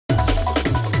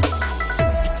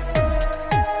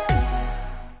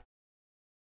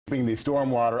the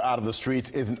stormwater out of the streets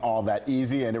isn't all that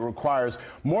easy, and it requires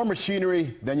more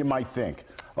machinery than you might think.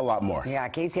 A lot more. Yeah,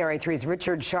 KCRA 3's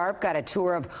Richard Sharp got a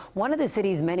tour of one of the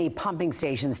city's many pumping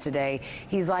stations today.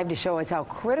 He's live to show us how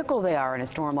critical they are in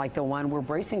a storm like the one we're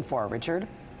bracing for. Richard?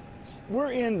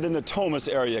 We're in the Natomas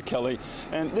area, Kelly,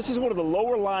 and this is one of the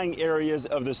lower lying areas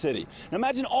of the city. Now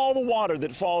imagine all the water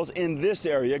that falls in this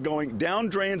area going down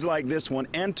drains like this one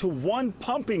and to one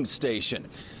pumping station.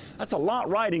 That's a lot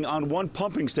riding on one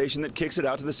pumping station that kicks it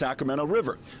out to the Sacramento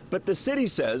River. But the city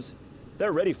says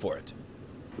they're ready for it.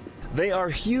 They are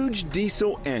huge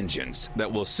diesel engines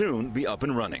that will soon be up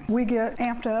and running. We get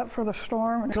amped up for the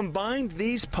storm. Combined,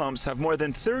 these pumps have more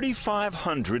than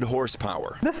 3,500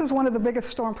 horsepower. This is one of the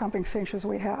biggest storm pumping stations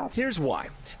we have. Here's why.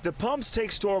 The pumps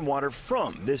take stormwater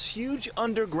from this huge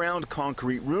underground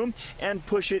concrete room and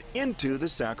push it into the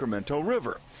Sacramento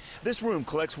River. This room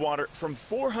collects water from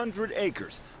 400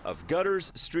 acres of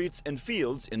gutters, streets, and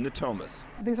fields in Natomas.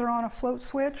 These are on a float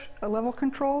switch, a level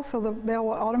control, so they will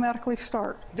automatically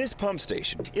start. This pump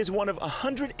station is one of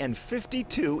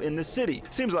 152 in the city.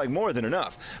 Seems like more than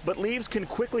enough, but leaves can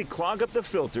quickly clog up the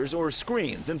filters or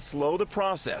screens and slow the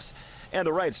process. And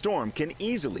the right storm can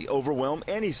easily overwhelm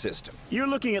any system. You're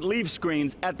looking at leaf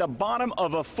screens at the bottom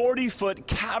of a 40-foot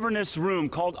cavernous room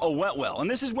called a wet well. And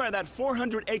this is where that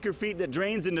 400 acre-feet that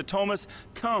drains into Natomas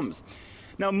comes.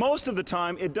 Now, most of the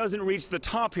time, it doesn't reach the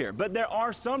top here, but there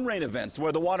are some rain events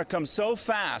where the water comes so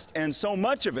fast and so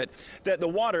much of it that the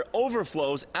water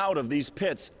overflows out of these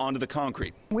pits onto the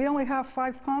concrete. We only have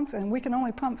 5 pumps, and we can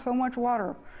only pump so much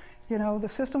water. You know, the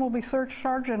system will be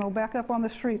surcharged and it'll back up on the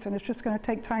streets, and it's just going to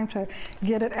take time to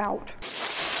get it out.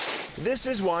 This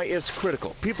is why it's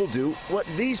critical people do what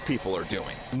these people are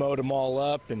doing. Mowed them all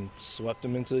up and swept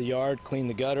them into the yard, cleaned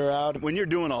the gutter out. When you're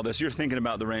doing all this, you're thinking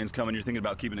about the rains coming, you're thinking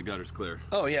about keeping the gutters clear.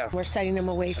 Oh, yeah. We're setting them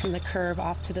away from the curb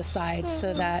off to the side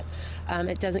so that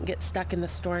it doesn't get stuck in the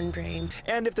storm drain.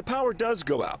 And if the power does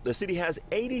go out, the city has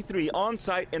 83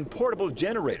 on-site and portable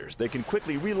generators they can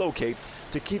quickly relocate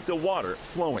to keep the water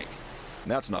flowing.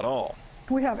 And that's not all.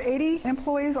 We have 80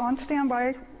 employees on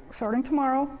standby starting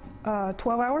tomorrow,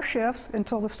 12-hour shifts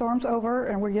until the storm's over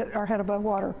and we get our head above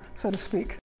water, so to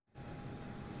speak.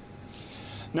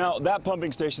 Now, that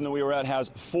pumping station that we were at has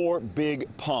 4 big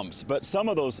pumps, but some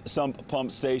of those sump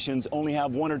pump stations only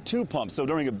have 1 or 2 pumps, so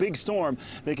during a big storm,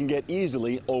 they can get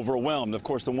easily overwhelmed. Of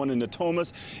course, the one in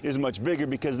Natomas is much bigger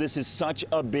because this is such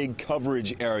a big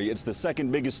coverage area. It's the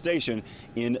second biggest station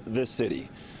in the city.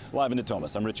 Live in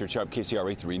Natomas, I'm Richard Sharp,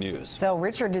 KCRA 3 News. So,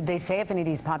 Richard, did they say if any of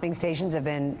these pumping stations have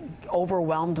been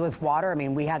overwhelmed with water? I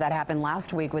mean, we had that happen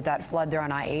last week with that flood there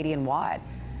on I-80 and Watt.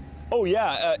 Oh,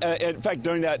 yeah. In fact,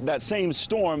 during that same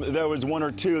storm, there was 1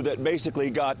 or 2 that basically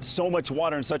got so much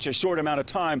water in such a short amount of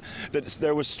time that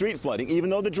there was street flooding. Even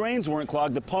though the drains weren't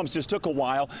clogged, the pumps just took a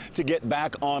while to get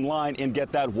back online and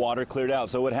get that water cleared out.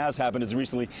 So it has happened as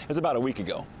recently as about a week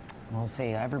ago. We'll see.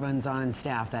 Everyone's on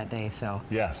staff that day, so.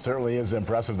 Yeah, certainly is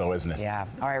impressive, though, isn't it? Yeah.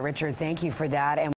 All right, Richard, thank you for that. And